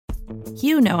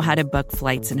You know how to book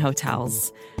flights and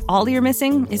hotels. All you're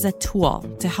missing is a tool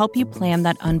to help you plan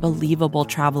that unbelievable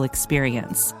travel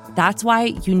experience. That's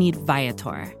why you need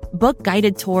Viator. Book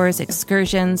guided tours,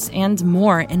 excursions, and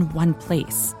more in one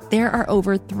place. There are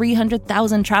over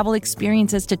 300,000 travel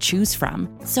experiences to choose from,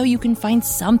 so you can find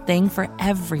something for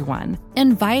everyone.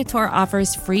 And Viator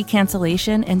offers free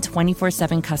cancellation and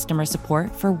 24/7 customer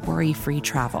support for worry-free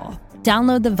travel.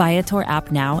 Download the Viator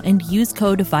app now and use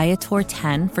code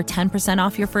Viator10 for 10%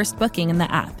 off your first booking in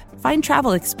the app. Find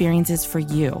travel experiences for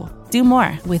you. Do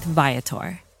more with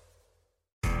Viator.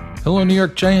 Hello, New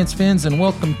York Giants fans, and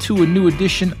welcome to a new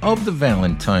edition of the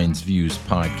Valentine's Views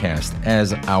podcast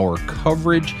as our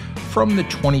coverage from the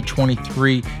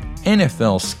 2023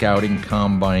 NFL Scouting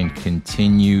Combine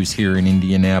continues here in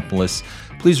Indianapolis.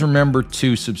 Please remember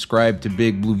to subscribe to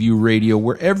Big Blue View Radio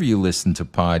wherever you listen to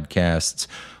podcasts.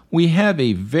 We have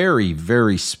a very,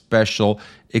 very special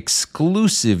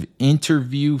exclusive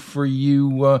interview for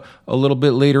you a little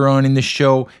bit later on in the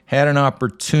show. Had an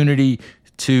opportunity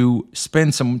to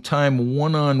spend some time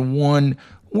one-on-one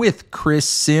with Chris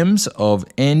Sims of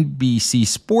NBC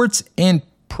Sports and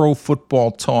Pro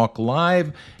Football Talk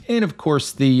Live. And of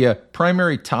course, the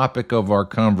primary topic of our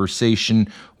conversation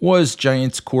was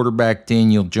Giants quarterback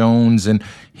Daniel Jones and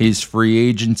his free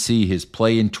agency, his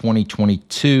play in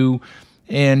 2022,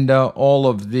 and all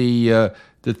of the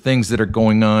things that are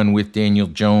going on with Daniel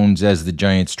Jones as the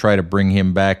Giants try to bring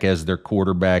him back as their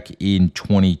quarterback in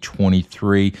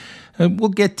 2023. We'll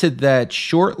get to that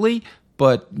shortly,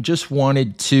 but just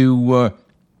wanted to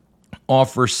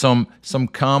offer some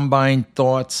combine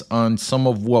thoughts on some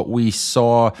of what we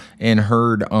saw and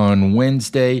heard on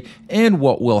Wednesday and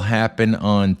what will happen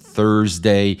on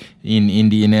Thursday in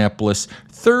Indianapolis.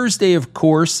 Thursday, of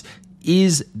course,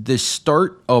 is the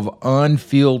start of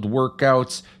on-field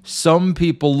workouts. Some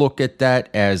people look at that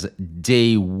as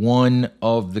day one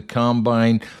of the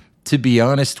combine. To be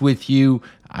honest with you,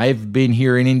 I've been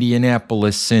here in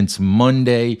Indianapolis since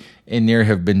Monday, and there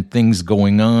have been things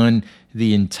going on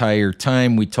the entire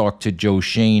time. We talked to Joe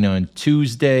Schoen on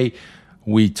Tuesday.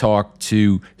 We talked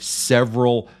to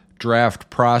several draft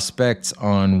prospects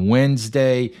on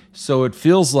Wednesday. So it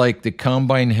feels like the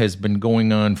combine has been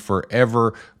going on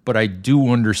forever, but I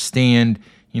do understand,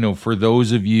 for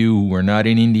those of you who are not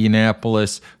in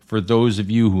Indianapolis, for those of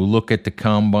you who look at the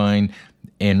combine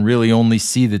and really only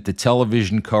see that the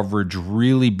television coverage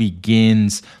really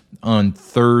begins on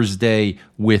Thursday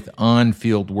with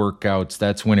on-field workouts.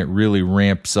 That's when it really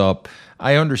ramps up.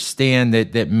 I understand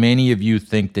that many of you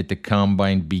think that the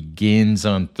combine begins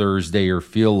on Thursday or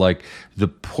feel like the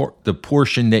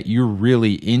portion that you're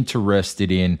really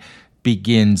interested in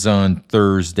begins on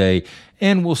Thursday.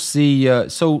 And we'll see.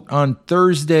 So on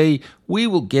Thursday, we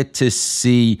will get to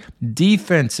see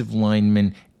defensive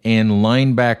linemen and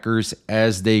linebackers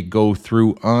as they go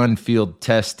through on-field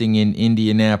testing in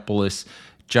Indianapolis.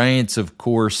 Giants, of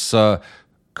course,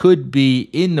 could be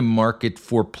in the market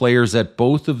for players at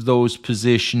both of those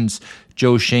positions.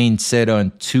 Joe Schoen said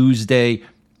on Tuesday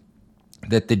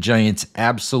that the Giants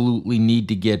absolutely need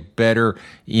to get better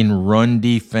in run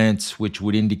defense, which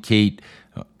would indicate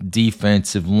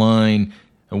defensive line.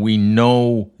 And we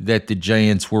know that the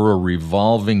Giants were a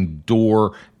revolving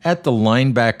door at the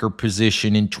linebacker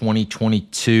position in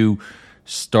 2022,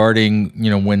 starting,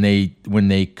 when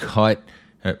they cut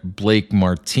Blake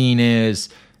Martinez.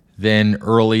 Then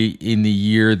early in the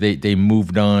year, they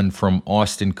moved on from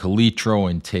Austin Calitro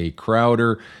and Tay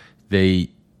Crowder. They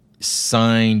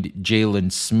signed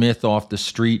Jalen Smith off the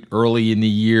street early in the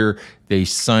year. They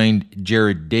signed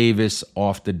Jared Davis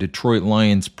off the Detroit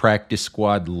Lions practice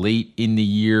squad late in the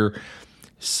year.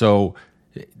 So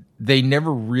they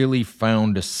never really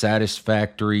found a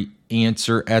satisfactory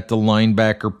answer at the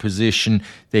linebacker position.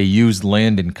 They used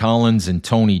Landon Collins and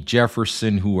Tony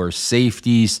Jefferson, who are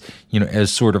safeties,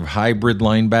 as sort of hybrid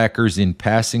linebackers in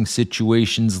passing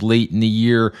situations late in the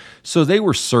year. So they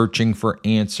were searching for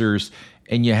answers.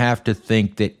 And you have to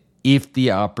think that if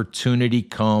the opportunity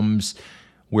comes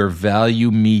where value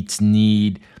meets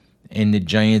need and the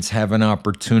Giants have an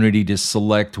opportunity to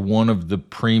select one of the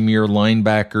premier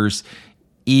linebackers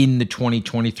in the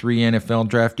 2023 NFL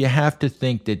draft, you have to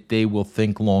think that they will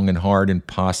think long and hard and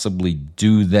possibly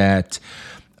do that.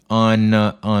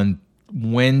 On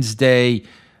Wednesday,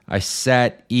 I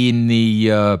sat in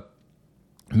the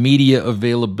media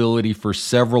availability for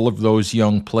several of those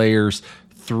young players.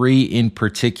 Three in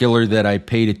particular that I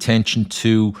paid attention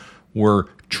to were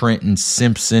Trenton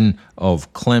Simpson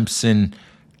of Clemson,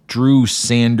 Drew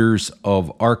Sanders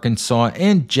of Arkansas,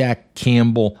 and Jack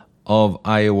Campbell of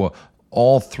Iowa.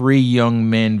 All three young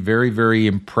men, very, very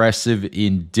impressive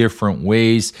in different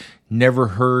ways. never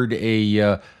heard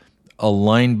a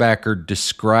linebacker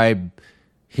describe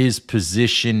his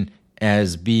position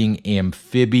as being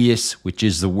amphibious, which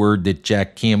is the word that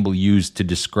Jack Campbell used to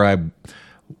describe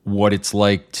what it's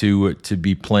like to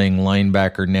be playing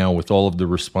linebacker now with all of the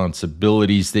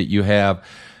responsibilities that you have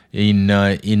in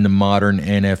the modern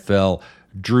NFL.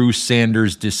 Drew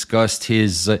Sanders discussed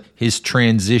his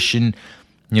transition,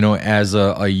 as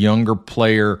a younger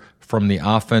player from the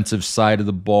offensive side of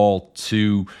the ball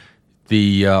to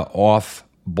the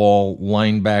off-ball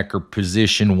linebacker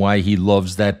position, why he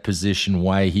loves that position,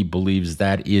 why he believes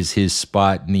that is his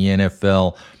spot in the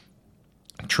NFL.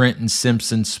 Trenton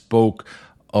Simpson spoke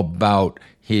about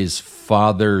his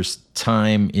father's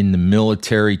time in the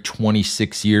military,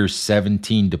 26 years,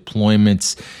 17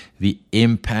 deployments, the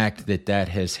impact that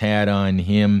has had on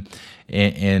him,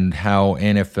 and how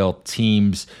NFL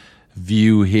teams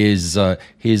view his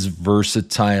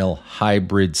versatile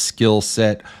hybrid skill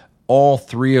set. All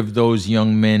three of those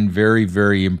young men, very,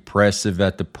 very impressive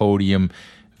at the podium,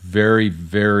 very,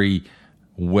 very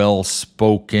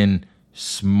well-spoken,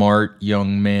 smart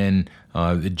young men.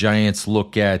 The Giants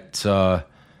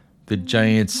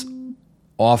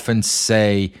often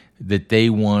say that they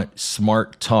want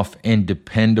smart, tough, and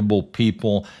dependable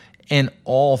people, and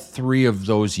all three of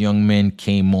those young men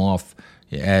came off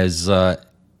as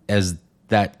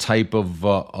that type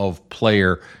of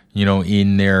player,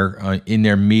 in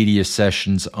their media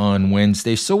sessions on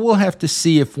Wednesday. So we'll have to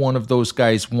see if one of those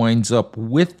guys winds up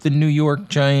with the New York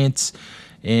Giants,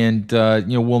 and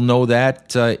we'll know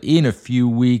that in a few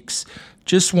weeks.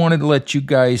 Just wanted to let you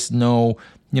guys know,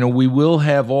 we will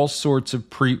have all sorts of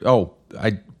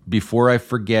before I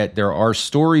forget, there are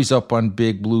stories up on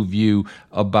Big Blue View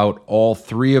about all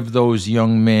three of those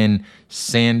young men,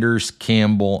 Sanders,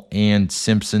 Campbell, and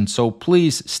Simpson. So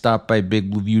please stop by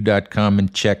bigblueview.com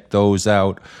and check those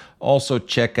out. Also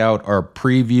check out our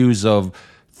previews of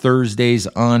Thursday's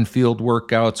on-field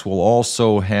workouts. We'll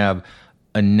also have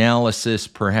analysis,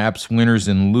 perhaps winners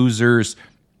and losers,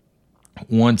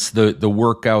 once the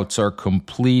workouts are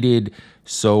completed.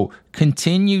 So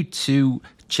continue to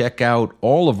check out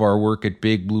all of our work at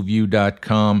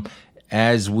bigblueview.com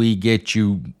as we get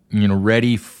you,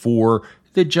 ready for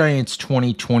the Giants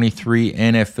 2023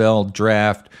 NFL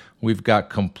Draft. We've got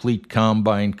complete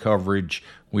combine coverage.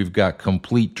 We've got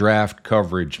complete draft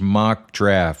coverage, mock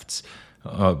drafts,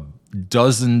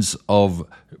 dozens of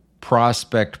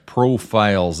prospect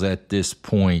profiles at this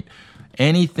point.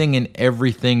 Anything and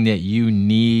everything that you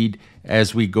need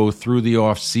as we go through the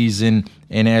off season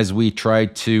and as we try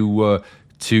to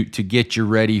get you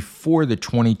ready for the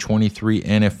 2023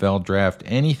 NFL Draft.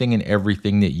 Anything and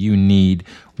everything that you need,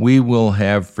 we will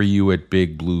have for you at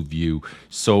Big Blue View.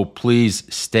 So please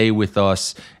stay with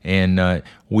us, and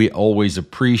we always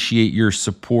appreciate your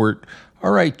support.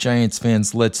 All right, Giants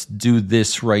fans, let's do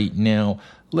this right now.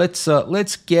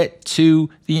 Let's get to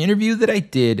the interview that I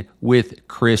did with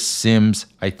Chris Sims.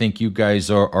 I think you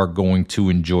guys are going to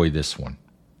enjoy this one.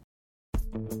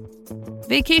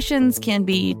 Vacations can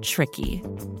be tricky.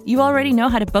 You already know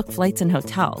how to book flights and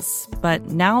hotels, but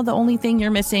now the only thing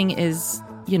you're missing is,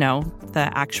 the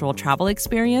actual travel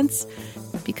experience.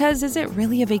 Because is it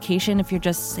really a vacation if you're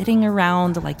just sitting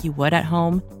around like you would at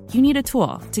home? You need a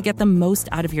tool to get the most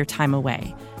out of your time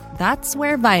away. That's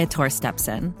where Viator steps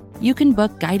in. You can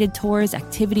book guided tours,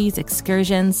 activities,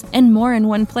 excursions, and more in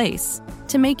one place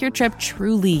to make your trip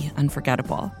truly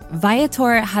unforgettable.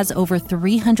 Viator has over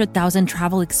 300,000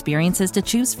 travel experiences to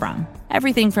choose from.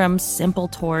 Everything from simple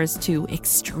tours to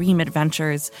extreme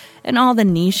adventures and all the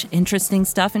niche, interesting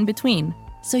stuff in between.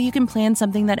 So you can plan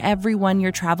something that everyone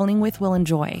you're traveling with will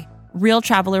enjoy. Real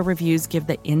traveler reviews give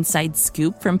the inside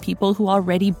scoop from people who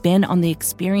already been on the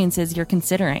experiences you're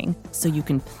considering, so you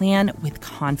can plan with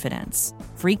confidence.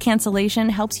 Free cancellation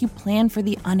helps you plan for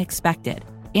the unexpected.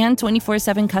 And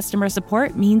 24/7 customer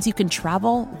support means you can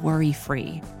travel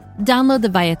worry-free. Download the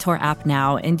Viator app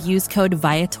now and use code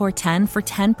Viator10 for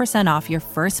 10% off your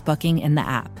first booking in the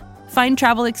app. Find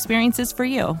travel experiences for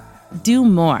you. Do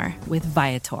more with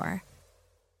Viator.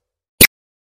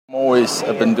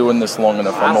 I've been doing this long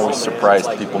enough. I'm always surprised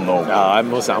people know me.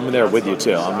 I'm there with you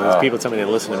too. People tell me they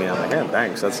listen to me. I'm like, hey,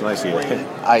 thanks. That's nice of you.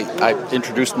 I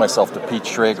introduced myself to Pete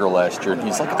Schrager last year, and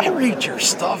he's like, I read your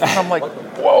stuff, and I'm like,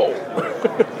 whoa.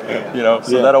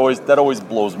 So that always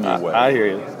blows me away. I hear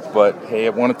you. But hey, I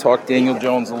want to talk Daniel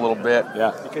Jones a little bit.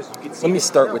 Yeah. Let me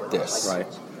start with this. Right.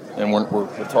 And we'll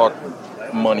talk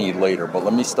money later, but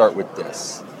let me start with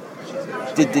this.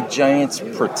 Did the Giants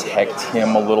protect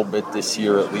him a little bit this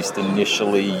year, at least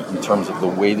initially, in terms of the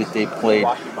way that they played?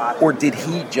 Or did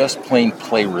he just plain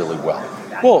play really well?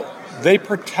 Well, they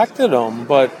protected him,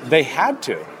 but they had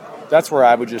to. That's where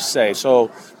I would just say. So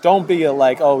don't be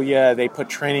like, oh, yeah, they put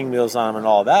training wheels on them and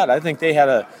all that. I think they had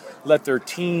to let their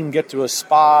team get to a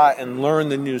spot and learn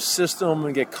the new system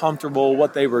and get comfortable with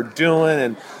what they were doing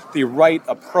and the right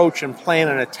approach and plan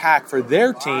and attack for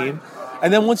their team.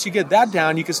 And then once you get that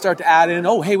down, you can start to add in,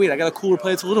 oh, hey, wait, I got a cooler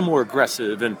play that's a little more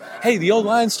aggressive. And, hey, the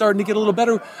O-line's starting to get a little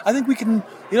better. I think we can,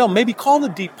 maybe call the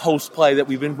deep post play that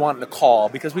we've been wanting to call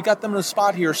because we got them in a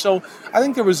spot here. So I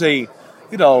think there was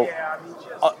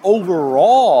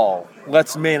overall,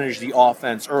 let's manage the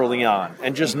offense early on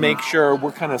and just make sure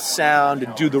we're kind of sound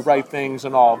and do the right things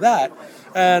and all that.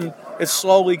 And it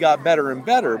slowly got better and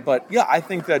better. But, yeah, I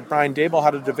think that Brian Daboll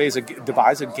had to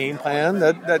devise a game plan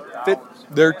that fit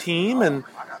their team and,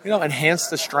 enhance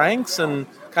the strengths and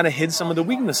kind of hid some of the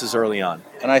weaknesses early on.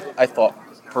 And I thought,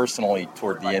 personally,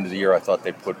 toward the end of the year, I thought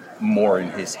they put more in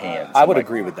his hands. I would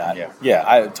agree with that. Yeah,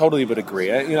 I totally would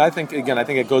agree. I think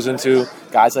it goes into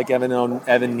guys like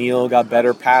Evan Neal got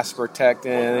better pass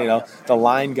protecting. The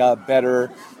line got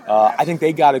better. I think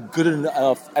they got a good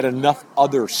enough at enough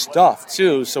other stuff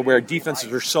too. So where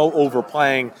defenses are so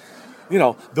overplaying,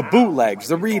 the bootlegs,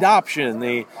 the read option,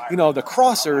 the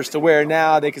crossers, to where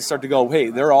now they can start to go, hey,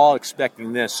 they're all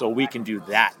expecting this, so we can do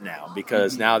that now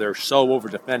because now they're so over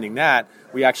defending that.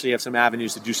 We actually have some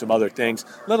avenues to do some other things,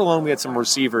 let alone we had some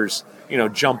receivers,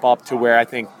 jump up to where I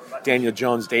think Daniel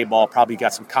Jones, Daboll probably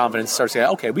got some confidence, start saying,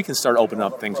 okay, we can start opening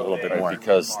up things a little bit more.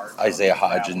 Because Isaiah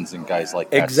Hodgins and guys like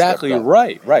that. Exactly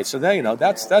right. So then,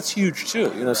 that's huge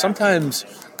too. Sometimes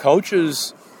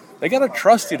coaches, they got to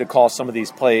trust you to call some of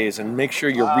these plays and make sure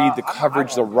you read the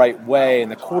coverage the right way.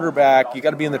 And the quarterback, you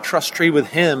got to be in the trust tree with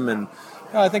him. And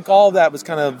I think all of that was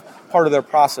kind of part of their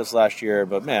process last year.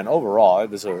 But, man, overall,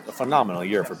 it was a phenomenal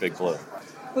year for Big Blue.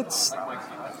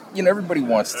 Everybody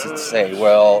wants to say,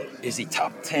 well, is he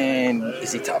top 10?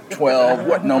 Is he top 12?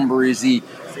 What number is he?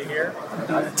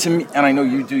 To me, and I know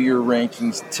you do your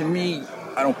rankings, to me,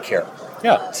 I don't care.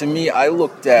 Yeah. To me, I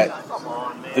looked at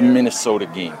the Minnesota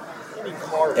game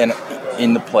and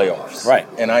in the playoffs. Right.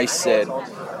 And I said,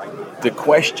 the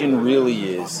question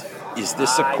really is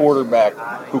this a quarterback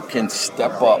who can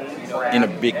step up in a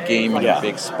big game in a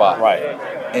big spot?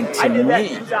 Right. And to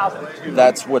me,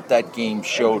 that's what that game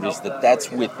showed, is that's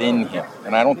within him.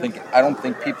 And I don't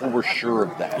think people were sure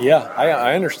of that. Yeah,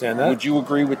 I understand that. Would you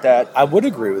agree with that? I would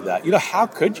agree with that. How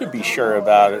could you be sure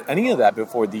about any of that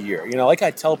before the year? Like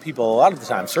I tell people a lot of the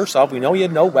time, first off, we know he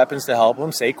had no weapons to help him.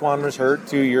 Saquon was hurt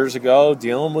 2 years ago,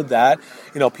 dealing with that.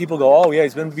 People go, oh, yeah,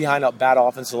 he's been behind a bad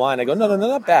offensive line. I go, no,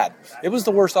 not bad. It was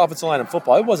the worst offensive line in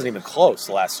football. It wasn't even close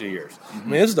the last 2 years. Mm-hmm. I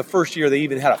mean, this is the first year they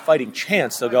even had a fighting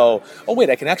chance to go, oh, wait,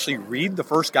 I can actually read the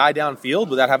first guy downfield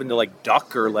without having to,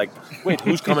 duck or, wait,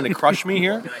 who's coming to crush me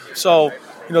here? So,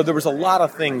 there was a lot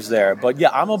of things there. But, yeah,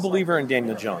 I'm a believer in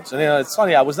Daniel Jones. And, it's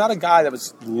funny, I was not a guy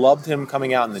that loved him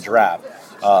coming out in the draft.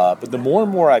 But the more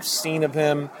and more I've seen of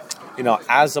him,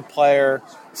 as a player,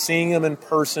 seeing him in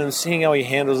person, seeing how he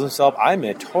handles himself, I'm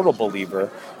a total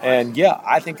believer. And, yeah,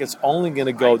 I think it's only going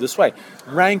to go this way.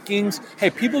 Rankings, hey,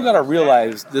 people got to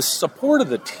realize the support of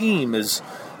the team is,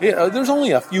 there's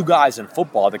only a few guys in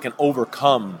football that can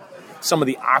overcome some of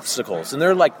the obstacles. And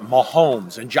they're like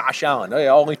Mahomes and Josh Allen.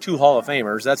 Only 2 Hall of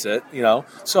Famers, that's it,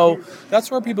 So that's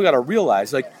where people got to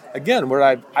realize, again, where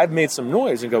I've made some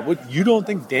noise and go, what, you don't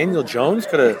think Daniel Jones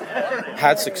could have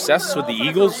had success with the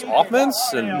Eagles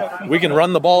offense and we can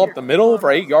run the ball up the middle for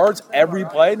 8 yards every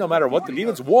play no matter what the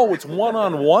defense? Whoa, it's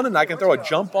one-on-one and I can throw a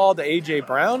jump ball to A.J.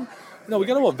 Brown? We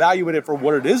got to evaluate it for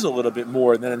what it is a little bit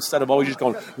more than instead of always just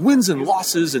going wins and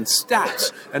losses and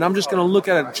stats. And I'm just going to look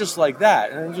at it just like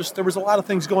that. And there was a lot of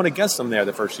things going against them there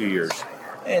the first few years.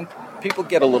 And people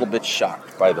get a little bit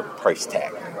shocked by the price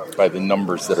tag, by the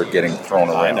numbers that are getting thrown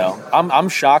around. I know. I'm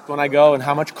shocked when I go and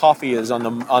how much coffee is on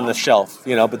the shelf,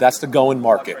 but that's the going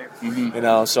market.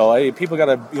 Mm-hmm. So people got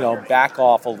to, back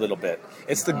off a little bit.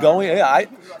 It's the going.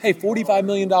 Hey, $45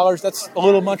 million, that's a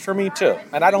little much for me too.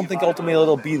 And I don't think ultimately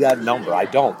it'll be that number. I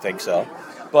don't think so.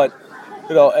 But,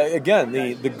 again,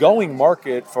 the going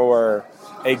market for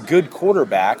a good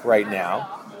quarterback right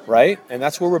now, right? And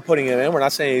that's where we're putting him in. We're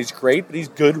not saying he's great, but he's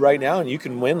good right now and you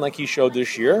can win like he showed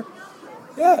this year.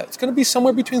 Yeah, it's going to be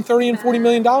somewhere between $30 and $40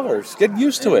 million. Get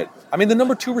used to it. I mean, the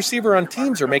number 2 receiver on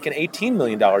teams are making $18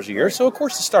 million a year, so of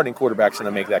course the starting quarterback's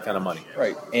going to make that kind of money.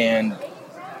 Right, and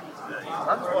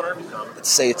let's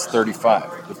say it's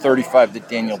 35. The 35 that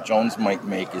Daniel Jones might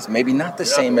make is maybe not the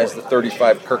same as the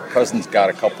 35 Kirk Cousins got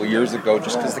a couple years ago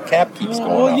just because the cap keeps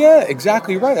going up. Well, yeah,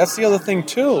 exactly right. That's the other thing,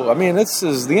 too. I mean, the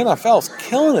NFL's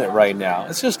killing it right now.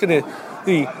 It's just going to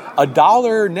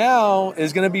 $1 now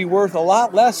is going to be worth a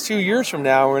lot less 2 years from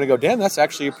now. We're going to go, damn, that's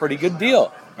actually a pretty good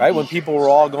deal. right? When people were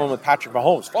all going with Patrick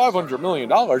Mahomes, $500 million.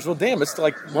 Well, damn, it's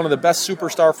like one of the best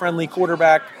superstar-friendly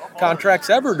quarterback contracts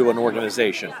ever to an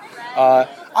organization.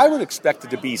 I would expect it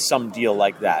to be some deal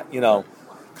like that,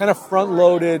 kind of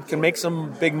front-loaded, can make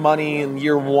some big money in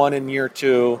year 1 and year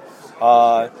 2,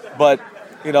 but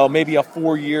maybe a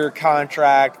 4-year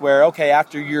contract where, okay,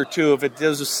 after year 2, if it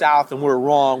goes south and we're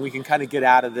wrong, we can kind of get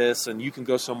out of this and you can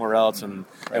go somewhere else and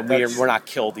we're not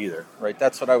killed either. Right,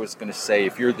 that's what I was going to say.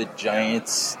 If you're the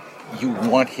Giants, you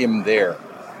want him there,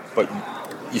 but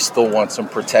you still want some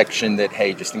protection that,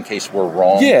 hey, just in case we're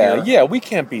wrong. Yeah, we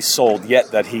can't be sold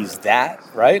yet that he's that,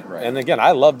 right? And again,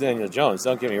 I love Daniel Jones,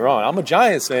 don't get me wrong. I'm a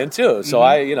Giants fan too, so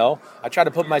I try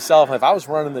to put myself, if I was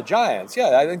running the Giants,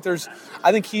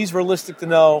 I think he's realistic to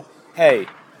know, hey,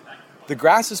 the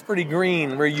grass is pretty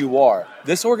green where you are.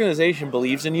 This organization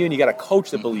believes in you, and you got a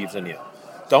coach that believes in you.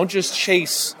 Don't just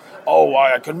chase,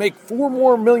 I can make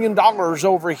 $4 million more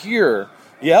over here.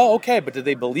 Yeah, okay, but do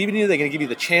they believe in you? Are they going to give you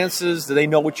the chances? Do they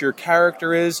know what your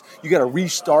character is? You got to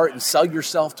restart and sell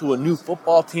yourself to a new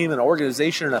football team, an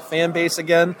organization, and a fan base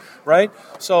again, right?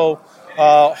 So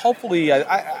hopefully,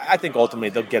 I think ultimately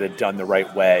they'll get it done the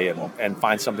right way and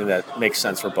find something that makes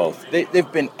sense for both.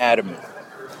 They've been adamant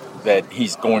that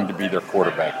he's going to be their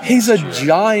quarterback. He's a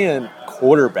giant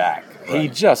quarterback. Right. He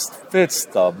just fits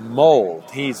the mold.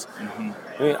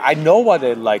 I know why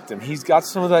they liked him. He's got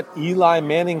some of that Eli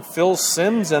Manning, Phil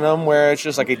Simms in him where it's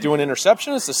just like he threw an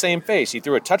interception, it's the same face. He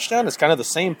threw a touchdown, it's kind of the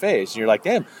same face. And you're like,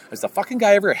 damn, is the fucking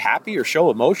guy ever happy or show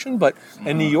emotion? But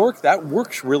in New York, that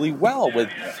works really well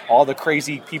with all the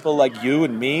crazy people like you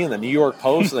and me and the New York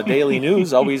Post and the Daily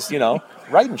News always,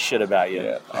 writing shit about you.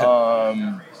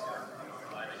 Yeah.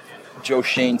 Joe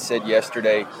Schoen said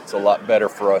yesterday, it's a lot better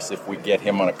for us if we get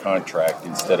him on a contract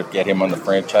instead of get him on the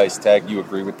franchise tag. You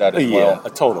agree with that as well? Yeah,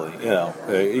 totally.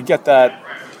 You get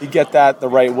that the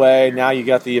right way. Now you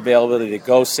got the availability to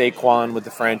go Saquon with the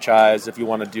franchise if you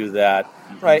want to do that,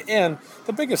 right? And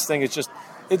the biggest thing is just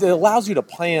it allows you to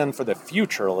plan for the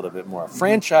future a little bit more.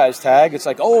 Franchise tag, it's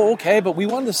like, okay, but we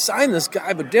wanted to sign this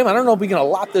guy, but damn, I don't know if we can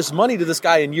allot this money to this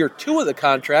guy in year 2 of the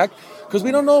contract because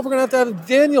we don't know if we're going to have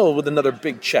Daniel with another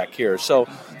big check here. So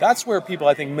that's where people,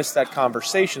 I think, miss that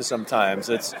conversation sometimes.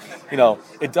 It's,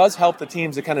 it does help the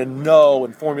teams to kind of know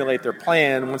and formulate their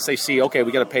plan once they see, okay,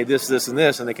 we got to pay this, this, and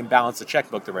this, and they can balance the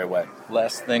checkbook the right way.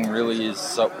 Last thing really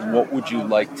is, what would you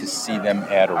like to see them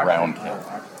add around him?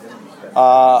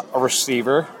 A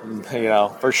receiver,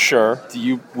 for sure.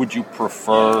 Would you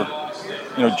prefer,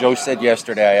 Joe said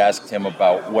yesterday, I asked him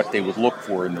about what they would look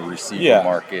for in the receiver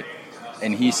market,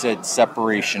 and he said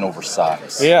separation over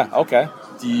size. Yeah, okay.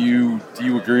 Do you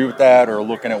agree with that, or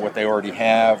looking at what they already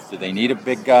have? Do they need a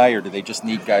big guy, or do they just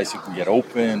need guys who can get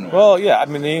open? Well, yeah, I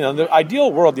mean, the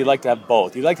ideal world, you'd like to have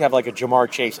both. You'd like to have like a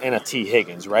Jamar Chase and a T.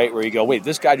 Higgins, right? Where you go, wait,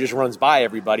 this guy just runs by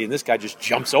everybody, and this guy just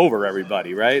jumps over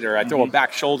everybody, right? Or I throw a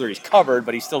back shoulder, he's covered,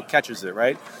 but he still catches it,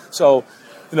 right? So,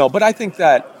 but I think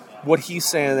that what he's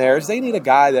saying there is they need a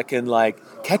guy that can,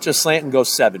 catch a slant and go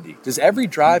 70. Does every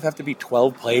drive have to be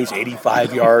 12 plays,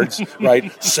 85 yards,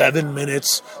 right? 7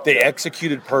 minutes. They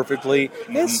executed perfectly.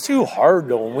 It's too hard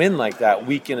to win like that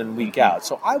week in and week out.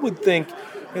 So I would think,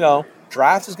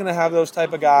 draft is going to have those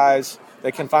type of guys.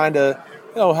 They can find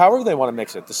however they want to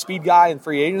mix it. The speed guy in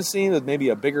free agency with maybe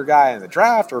a bigger guy in the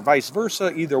draft or vice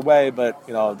versa, either way. But,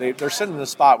 they're sitting in a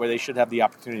spot where they should have the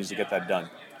opportunities to get that done.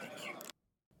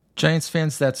 Giants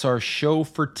fans, that's our show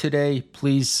for today.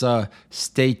 Please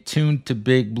stay tuned to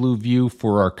Big Blue View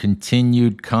for our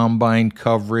continued combine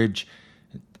coverage.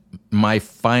 My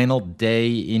final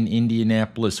day in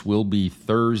Indianapolis will be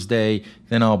Thursday.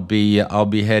 Then I'll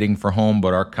be heading for home,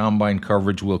 but our combine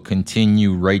coverage will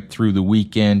continue right through the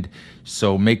weekend.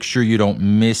 So make sure you don't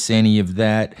miss any of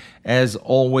that. As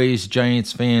always,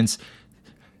 Giants fans,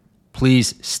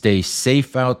 please stay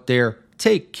safe out there.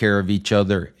 Take care of each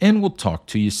other, and we'll talk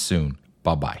to you soon.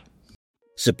 Bye-bye.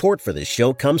 Support for this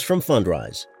show comes from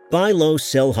Fundrise. Buy low,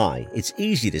 sell high. It's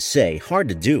easy to say, hard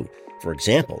to do. For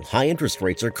example, high interest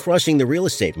rates are crushing the real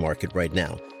estate market right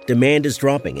now. Demand is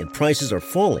dropping and prices are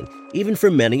falling, even for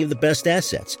many of the best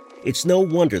assets. It's no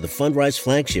wonder the Fundrise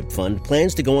Flagship Fund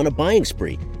plans to go on a buying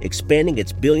spree, expanding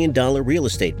its billion-dollar real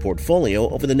estate portfolio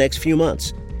over the next few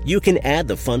months. You can add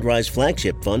the Fundrise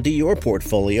Flagship Fund to your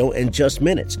portfolio in just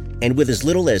minutes and with as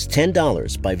little as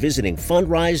 $10 by visiting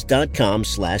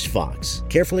fundrise.com/Fox.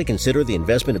 Carefully consider the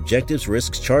investment objectives,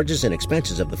 risks, charges, and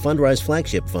expenses of the Fundrise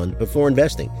Flagship Fund before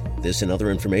investing. This and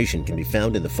other information can be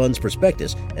found in the fund's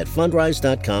prospectus at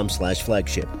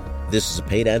fundrise.com/flagship. This is a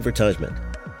paid advertisement.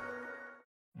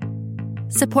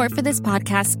 Support for this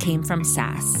podcast came from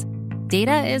SAS.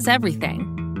 Data is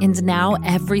everything, and now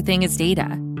everything is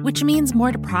data. which means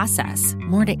more to process,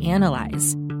 more to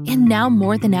analyze. And now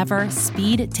more than ever,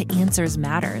 speed to answers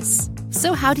matters.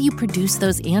 So how do you produce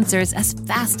those answers as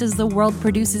fast as the world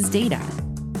produces data?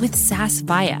 With SAS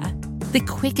Viya, the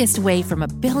quickest way from a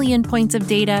billion points of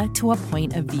data to a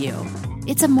point of view.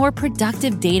 It's a more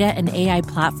productive data and AI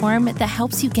platform that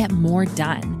helps you get more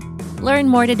done. Learn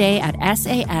more today at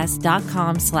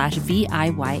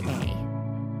sas.com/VIYA.